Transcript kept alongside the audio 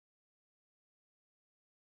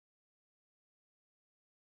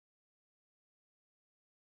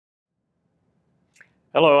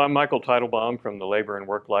Hello, I'm Michael Teitelbaum from the Labor and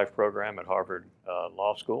Worklife Program at Harvard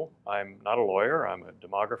Law School. I'm not a lawyer, I'm a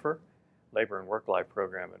demographer. Labor and Worklife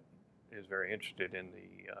Program is very interested in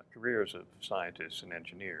the careers of scientists and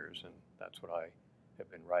engineers, and that's what I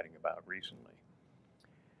have been writing about recently.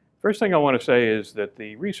 First thing I want to say is that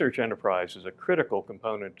the research enterprise is a critical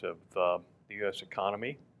component of the U.S.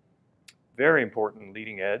 economy, very important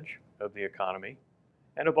leading edge of the economy,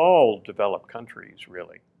 and of all developed countries,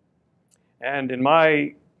 really. And in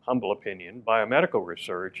my humble opinion, biomedical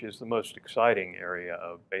research is the most exciting area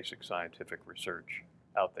of basic scientific research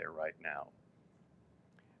out there right now.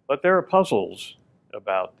 But there are puzzles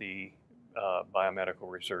about the biomedical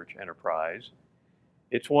research enterprise.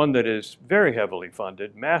 It's one that is very heavily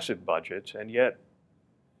funded, massive budgets, and yet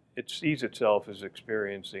it sees itself as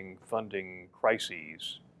experiencing funding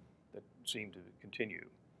crises that seem to continue.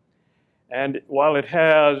 And while it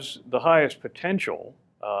has the highest potential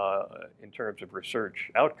in terms of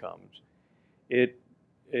research outcomes, it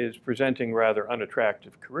is presenting rather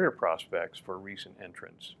unattractive career prospects for recent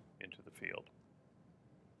entrants into the field.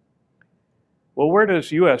 Well, where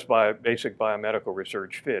does U.S. basic biomedical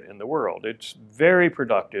research fit in the world? It's very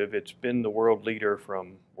productive. It's been the world leader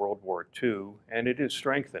from World War II, and it is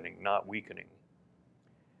strengthening, not weakening.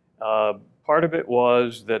 Part of it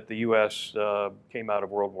was that the U.S. Came out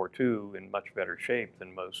of World War II in much better shape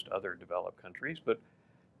than most other developed countries, but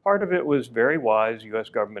part of it was very wise U.S.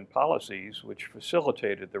 government policies which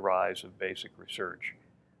facilitated the rise of basic research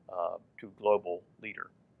to global leader.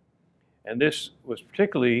 And this was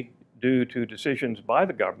particularly due to decisions by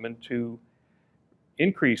the government to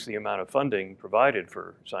increase the amount of funding provided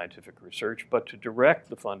for scientific research, but to direct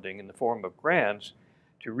the funding in the form of grants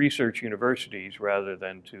to research universities rather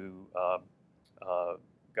than to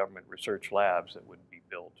government research labs that would be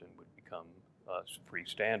built and would become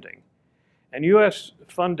freestanding. And U.S.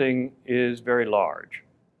 funding is very large.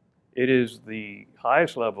 It is the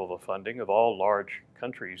highest level of funding of all large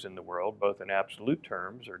countries in the world, both in absolute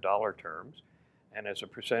terms or dollar terms, and as a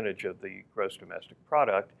percentage of the gross domestic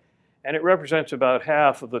product. And it represents about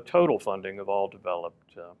half of the total funding of all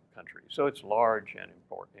developed countries. So it's large and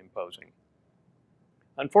imposing.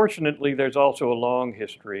 Unfortunately, there's also a long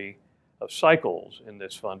history of cycles in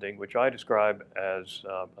this funding, which I describe as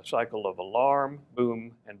a cycle of alarm,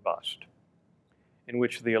 boom, and bust, in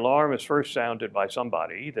which the alarm is first sounded by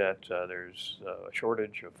somebody that there's a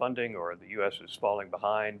shortage of funding or the U.S. is falling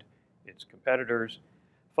behind its competitors,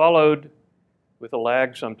 followed with a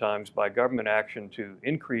lag sometimes by government action to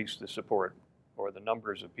increase the support or the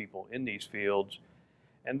numbers of people in these fields,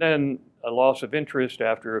 and then a loss of interest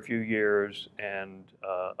after a few years and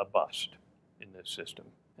a bust in this system.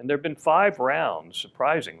 And there have been 5 rounds,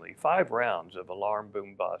 surprisingly, 5 rounds of alarm,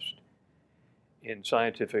 boom, bust in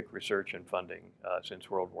scientific research and funding since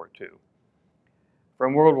World War II.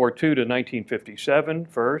 From World War II to 1957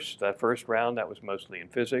 that first round, that was mostly in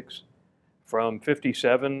physics. From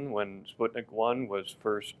 57, when Sputnik 1 was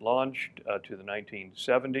first launched, to the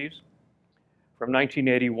 1970s. From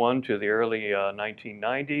 1981 to the early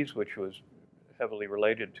 1990s, which was heavily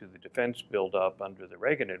related to the defense buildup under the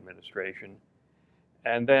Reagan administration.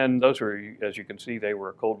 And then those were, as you can see, they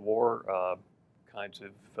were Cold War kinds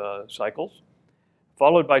of cycles,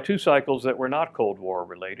 followed by 2 cycles that were not Cold War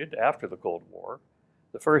related after the Cold War.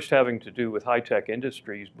 The first having to do with high-tech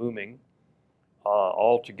industries booming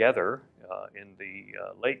all together in the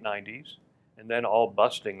late 90s, and then all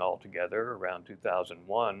busting altogether around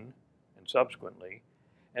 2001 and subsequently.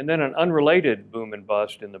 And then an unrelated boom and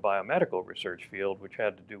bust in the biomedical research field, which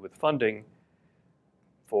had to do with funding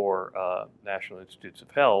for National Institutes of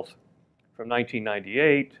Health from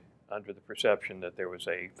 1998, under the perception that there was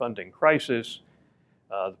a funding crisis.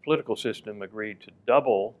 The political system agreed to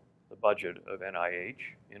double the budget of NIH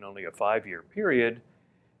in only a 5-year period.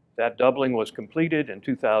 That doubling was completed in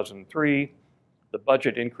 2003. The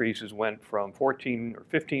budget increases went from 14 or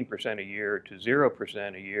 15% a year to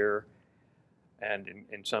 0% a year, and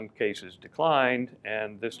in some cases declined,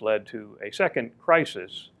 and this led to a second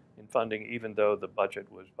crisis in funding, even though the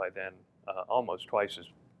budget was by then almost twice as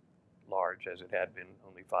large as it had been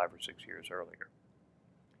only 5 or 6 years earlier.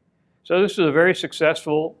 So this is a very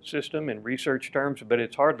successful system in research terms, but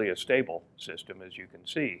it's hardly a stable system, as you can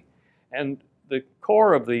see. And the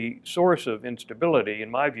core of the source of instability, in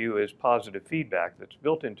my view, is positive feedback that's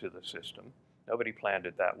built into the system. Nobody planned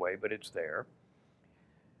it that way, but it's there.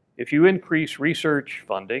 If you increase research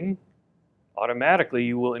funding, automatically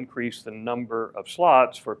you will increase the number of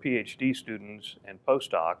slots for PhD students and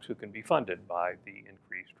postdocs who can be funded by the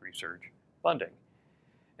increased research funding.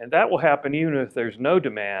 And that will happen even if there's no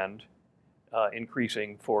demand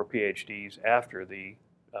increasing for PhDs after the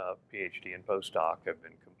PhD and postdoc have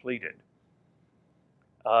been completed.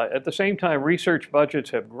 At the same time, research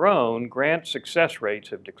budgets have grown, grant success rates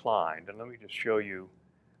have declined. And let me just show you,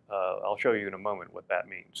 I'll show you in a moment what that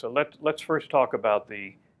means. So let's first talk about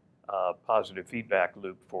the positive feedback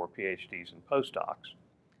loop for PhDs and postdocs.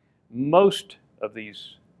 Most of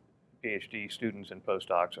these PhD students and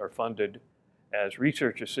postdocs are funded as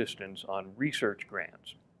research assistants on research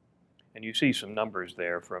grants. And you see some numbers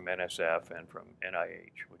there from NSF and from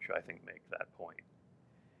NIH, which I think make that point.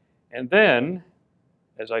 And then,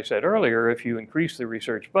 as I said earlier, if you increase the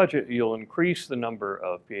research budget, you'll increase the number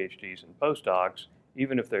of PhDs and postdocs,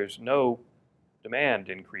 even if there's no demand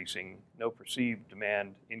increasing, no perceived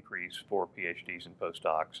demand increase for PhDs and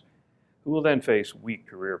postdocs, who will then face weak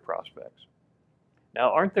career prospects.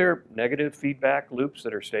 Now, aren't there negative feedback loops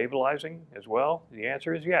that are stabilizing as well? The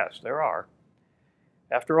answer is yes, there are.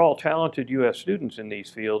 After all, talented US students in these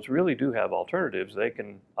fields really do have alternatives. They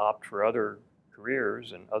can opt for other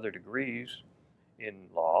careers and other degrees in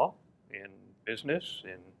law, in business,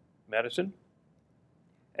 in medicine.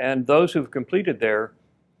 And those who've completed their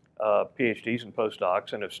PhDs and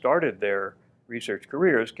postdocs and have started their research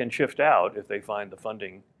careers can shift out if they find the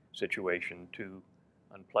funding situation too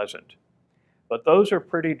unpleasant. But those are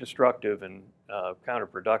pretty destructive and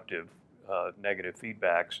counterproductive negative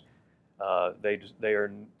feedbacks. They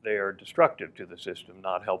are destructive to the system,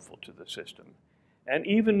 not helpful to the system. And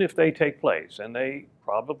even if they take place, and they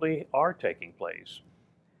probably are taking place,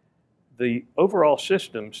 the overall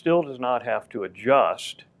system still does not have to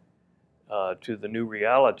adjust to the new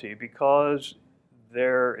reality because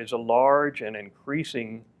there is a large and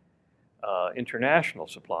increasing international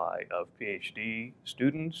supply of PhD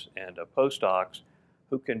students and of postdocs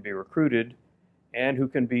who can be recruited and who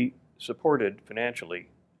can be supported financially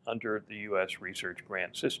under the US research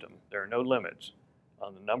grant system. There are no limits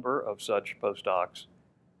on the number of such postdocs,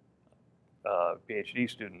 PhD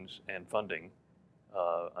students, and funding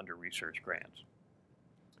under research grants.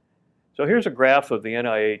 So here's a graph of the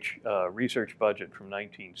NIH research budget from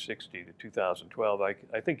 1960 to 2012.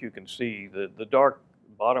 I think you can see the dark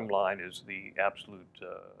bottom line is the absolute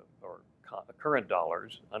or current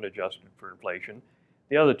dollars unadjusted for inflation.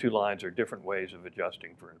 The other two lines are different ways of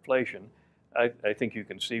adjusting for inflation. I think you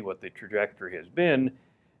can see what the trajectory has been,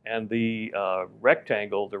 and the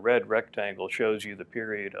rectangle, the red rectangle, shows you the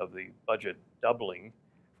period of the budget doubling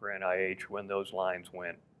for NIH when those lines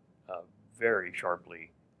went very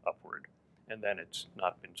sharply upward, and then it's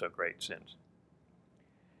not been so great since.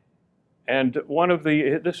 And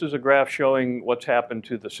this is a graph showing what's happened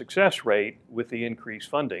to the success rate with the increased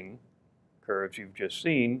funding curves you've just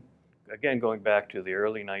seen, again going back to the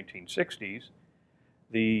early 1960s.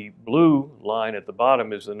 The blue line at the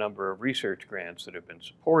bottom is the number of research grants that have been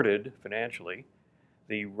supported financially.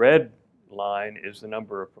 The red line is the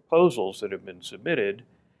number of proposals that have been submitted.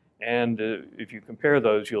 And if you compare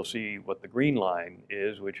those, you'll see what the green line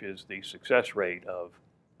is, which is the success rate of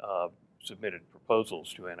submitted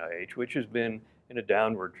proposals to NIH, which has been in a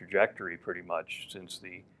downward trajectory pretty much since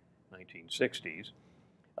the 1960s,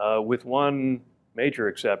 with one major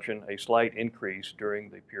exception, a slight increase during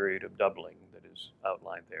the period of doubling that is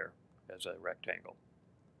outlined there as a rectangle.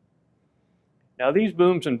 Now, these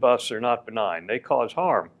booms and busts are not benign. They cause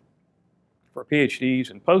harm. For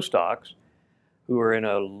PhDs and postdocs who are in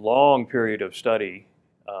a long period of study,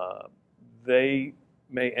 they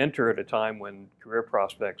may enter at a time when career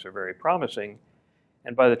prospects are very promising,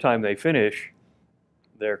 and by the time they finish,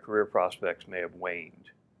 their career prospects may have waned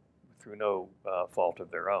through no fault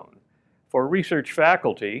of their own. For research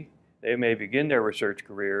faculty, they may begin their research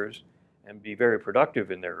careers and be very productive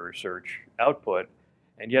in their research output,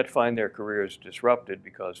 and yet find their careers disrupted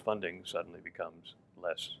because funding suddenly becomes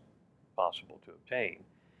less possible to obtain.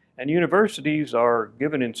 And universities are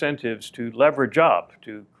given incentives to leverage up,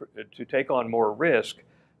 to take on more risk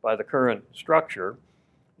by the current structure.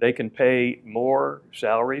 They can pay more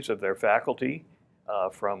salaries of their faculty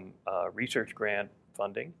from research grant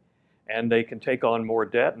funding, and they can take on more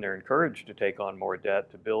debt, and they're encouraged to take on more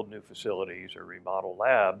debt to build new facilities or remodel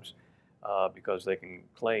labs because they can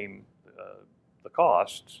claim the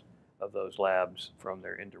costs of those labs from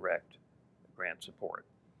their indirect grant support.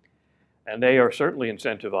 And they are certainly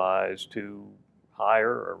incentivized to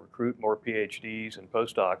hire or recruit more PhDs and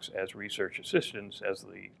postdocs as research assistants as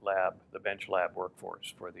the bench lab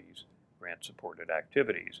workforce for these grant-supported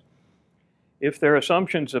activities. If their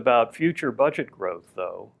assumptions about future budget growth,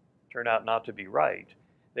 though, turn out not to be right,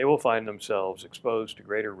 they will find themselves exposed to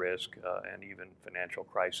greater risk and even financial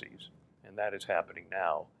crises. And that is happening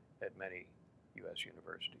now at many US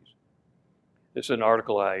universities. This is an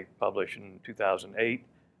article I published in 2008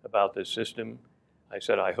 about this system. I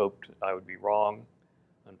said I hoped I would be wrong.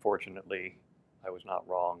 Unfortunately, I was not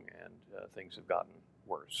wrong, and things have gotten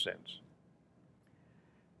worse since.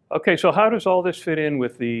 Okay, so how does all this fit in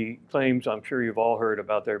with the claims I'm sure you've all heard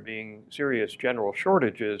about there being serious general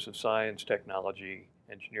shortages of science, technology,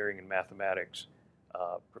 engineering, and mathematics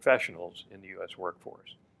professionals in the U.S.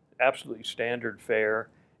 workforce? Absolutely standard fare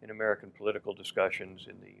in American political discussions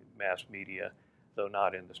in the mass media, though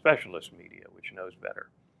not in the specialist media, which knows better.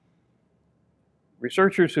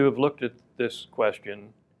 Researchers who have looked at this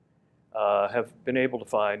question have been able to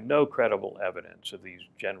find no credible evidence of these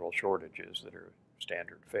general shortages that are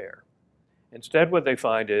standard fare. Instead, what they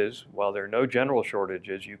find is, while there are no general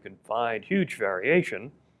shortages, you can find huge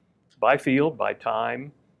variation by field, by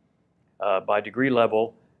time, by degree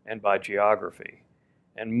level, and by geography.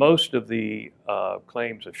 And most of the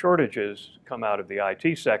claims of shortages come out of the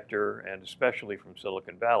IT sector, and especially from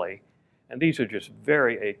Silicon Valley. And these are just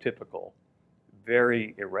very atypical,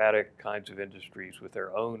 very erratic kinds of industries with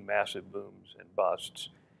their own massive booms and busts,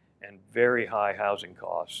 and very high housing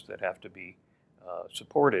costs that have to be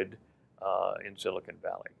supported in Silicon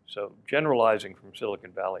Valley. So generalizing from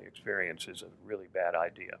Silicon Valley experience is a really bad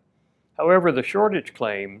idea. However, the shortage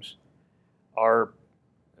claims are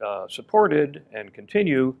supported and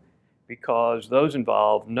continue because those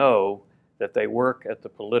involved know that they work at the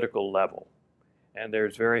political level. And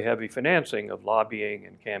there's very heavy financing of lobbying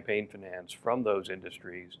and campaign finance from those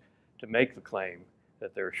industries to make the claim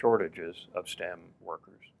that there are shortages of STEM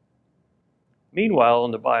workers. Meanwhile,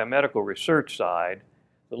 on the biomedical research side,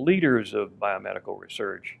 the leaders of biomedical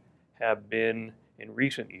research have been, in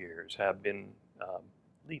recent years,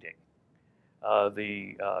 leading.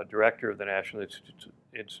 The director of the National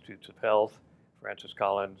Institutes of Health, Francis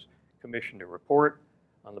Collins, commissioned a report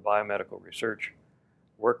on the biomedical research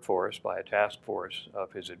workforce by a task force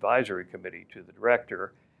of his advisory committee to the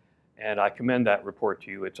director, and I commend that report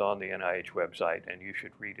to you. It's on the NIH website, and you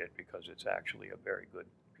should read it because it's actually a very good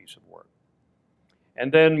piece of work.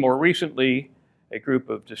 And then more recently, a group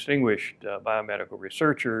of distinguished biomedical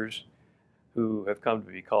researchers who have come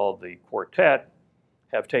to be called the Quartet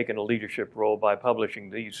have taken a leadership role by publishing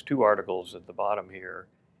these two articles at the bottom here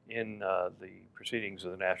in the Proceedings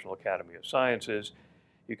of the National Academy of Sciences.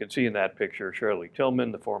 You can see in that picture Shirley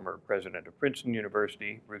Tillman, the former president of Princeton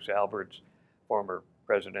University, Bruce Alberts, former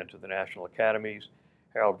president of the National Academies,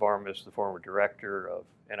 Harold Varmus, the former director of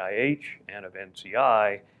NIH and of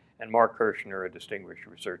NCI, and Mark Kirshner, a distinguished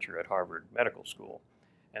researcher at Harvard Medical School.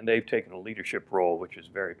 And they've taken a leadership role, which is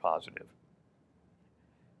very positive.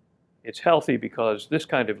 It's healthy because this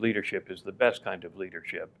kind of leadership is the best kind of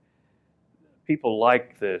leadership. People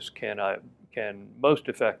like this can most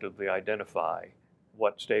effectively identify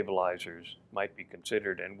what stabilizers might be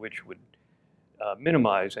considered and which would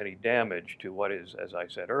minimize any damage to what is, as I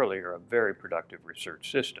said earlier, a very productive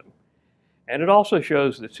research system. And it also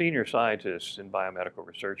shows that senior scientists in biomedical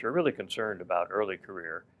research are really concerned about early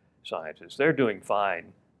career scientists. They're doing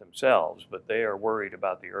fine themselves, but they are worried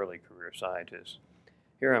about the early career scientists.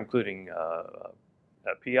 Here I'm including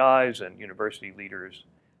PIs and university leaders,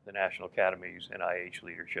 the National Academies, NIH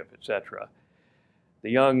leadership, etc. The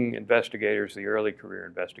young investigators, the early career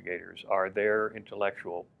investigators, are their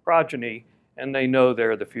intellectual progeny, and they know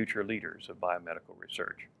they're the future leaders of biomedical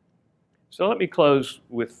research. So let me close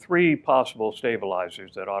with three possible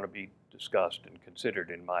stabilizers that ought to be discussed and considered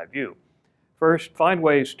in my view. First, find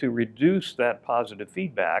ways to reduce that positive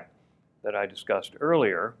feedback that I discussed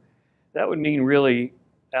earlier. That would mean really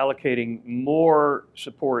allocating more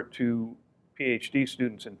support to PhD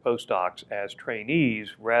students and postdocs as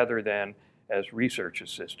trainees rather than as research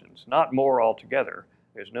assistants. Not more altogether.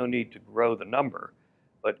 There's no need to grow the number,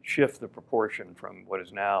 but shift the proportion from what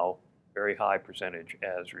is now very high percentage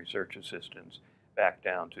as research assistants back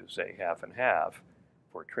down to, say, half and half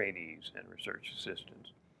for trainees and research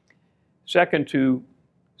assistants. Second, to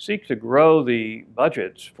seek to grow the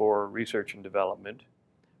budgets for research and development,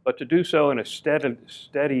 but to do so in a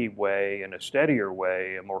steady way, in a steadier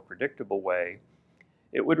way, a more predictable way.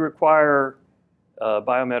 It would require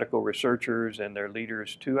biomedical researchers and their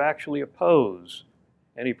leaders to actually oppose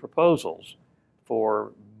any proposals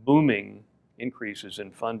for booming increases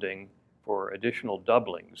in funding for additional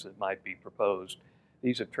doublings that might be proposed.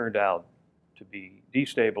 These have turned out to be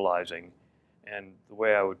destabilizing, and the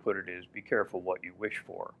way I would put it is be careful what you wish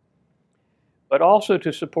for. But also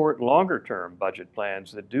to support longer-term budget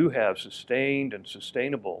plans that do have sustained and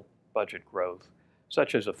sustainable budget growth,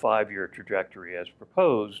 such as a 5-year trajectory as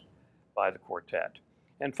proposed by the Quartet.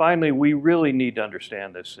 And finally, we really need to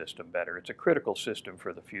understand this system better. It's a critical system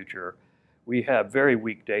for the future. We have very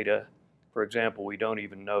weak data. For example, we don't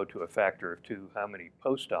even know to a factor of 2 how many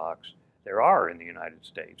postdocs there are in the United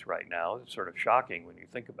States right now. It's sort of shocking when you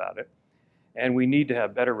think about it. And we need to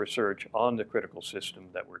have better research on the critical system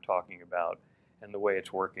that we're talking about and the way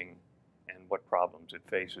it's working and what problems it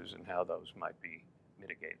faces and how those might be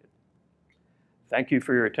mitigated. Thank you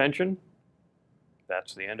for your attention.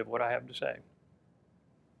 That's the end of what I have to say.